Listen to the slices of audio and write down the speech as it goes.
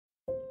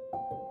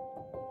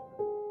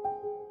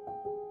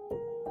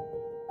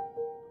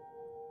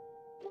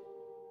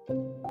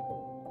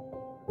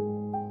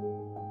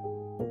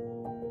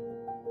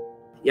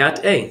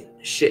Yate,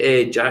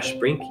 Josh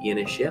Brink,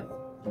 Yanishia.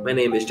 My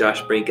name is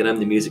Josh Brink, and I'm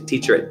the music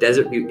teacher at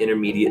Desert View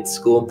Intermediate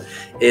School.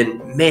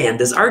 And man,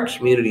 does our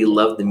community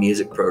love the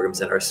music programs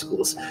at our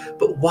schools.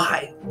 But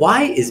why?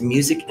 Why is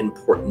music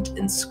important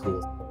in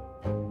schools?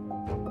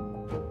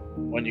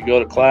 When you go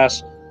to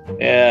class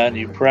and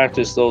you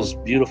practice those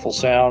beautiful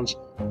sounds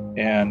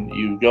and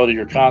you go to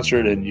your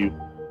concert and you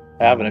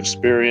have an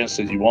experience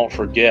that you won't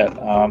forget,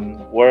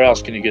 where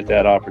else can you get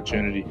that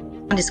opportunity?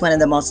 Sound is one of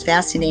the most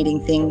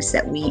fascinating things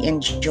that we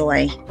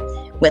enjoy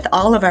with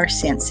all of our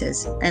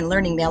senses, and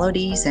learning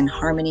melodies and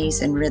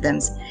harmonies and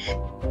rhythms.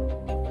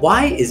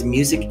 Why is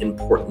music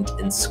important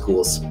in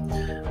schools?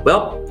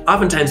 Well,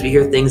 oftentimes we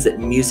hear things that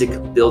music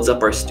builds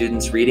up our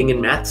students' reading and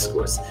math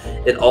scores.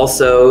 It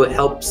also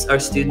helps our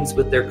students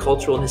with their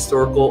cultural and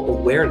historical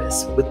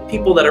awareness, with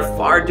people that are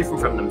far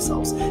different from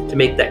themselves, to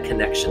make that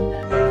connection.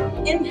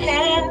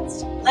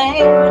 Enhanced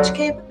language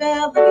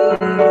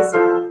capabilities,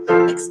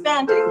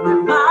 expanding the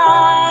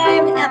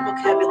mind and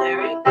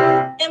vocabulary,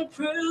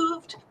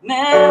 improved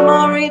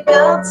memory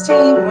builds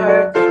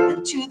teamwork,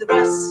 and to the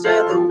rest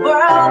of the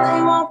world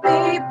they won't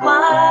be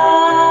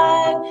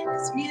blind,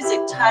 because music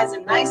ties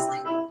in nicely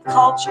with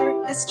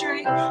culture,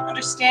 history,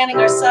 understanding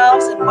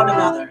ourselves and one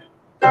another.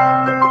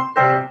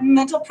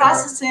 Mental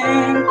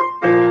processing,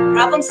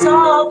 problem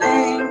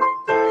solving,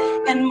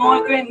 and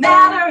more great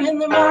matter in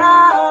the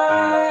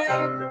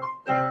mind.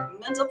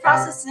 Mental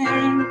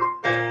processing,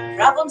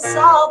 problem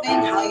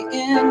solving,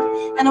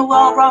 heightened, and a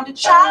well-rounded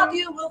child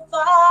you will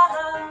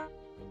find.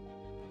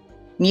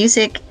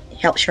 Music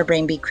helps your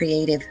brain be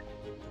creative.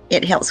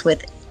 It helps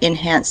with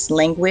enhanced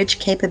language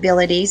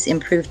capabilities,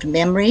 improved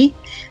memory.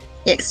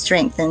 It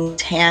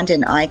strengthens hand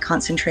and eye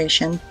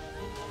concentration,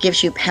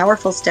 gives you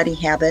powerful study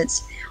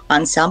habits.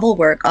 Ensemble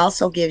work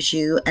also gives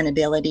you an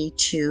ability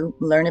to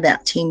learn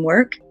about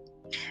teamwork.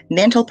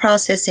 Mental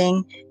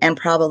processing and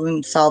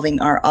problem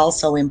solving are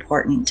also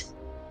important.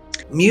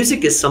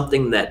 Music is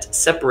something that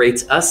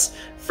separates us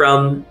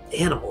from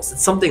animals.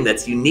 It's something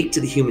that's unique to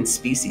the human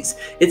species.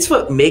 It's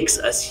what makes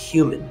us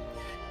human.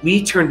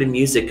 We turn to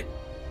music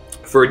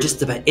for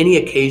just about any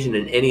occasion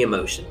and any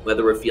emotion,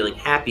 whether we're feeling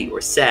happy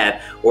or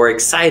sad or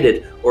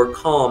excited or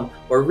calm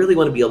or really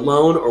want to be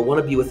alone or want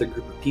to be with a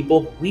group of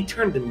people. We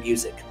turn to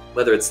music,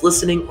 whether it's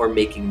listening or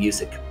making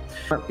music.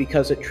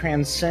 Because it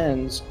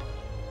transcends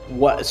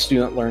what a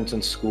student learns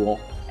in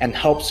school and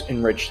helps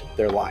enrich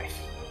their life.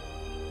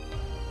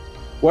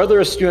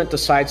 Whether a student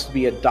decides to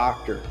be a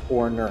doctor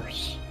or a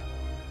nurse,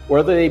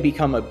 whether they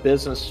become a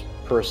business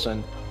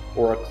person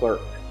or a clerk,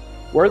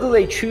 whether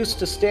they choose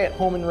to stay at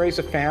home and raise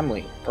a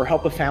family or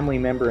help a family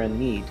member in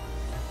need,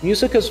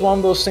 music is one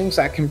of those things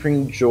that can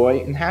bring joy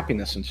and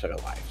happiness into their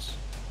lives.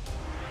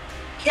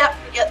 Can't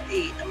forget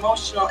the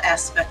emotional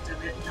aspect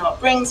of it, how it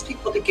brings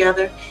people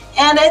together,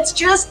 and it's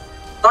just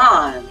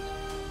fun.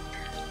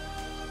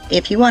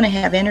 If you want to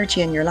have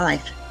energy in your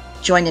life,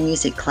 join a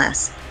music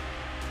class.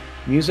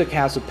 Music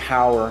has the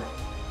power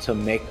to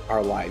make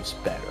our lives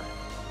better.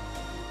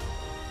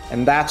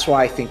 And that's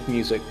why I think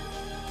music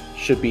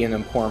should be an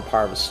important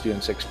part of a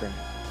student's experience.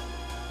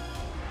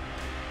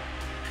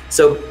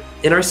 So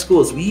in our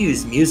schools, we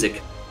use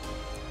music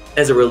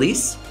as a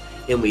release,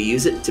 and we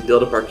use it to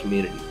build up our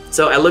community.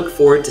 So I look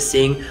forward to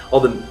seeing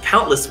all the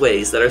countless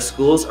ways that our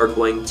schools are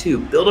going to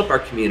build up our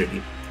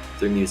community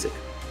through music.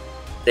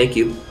 Thank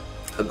you.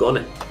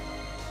 Agone.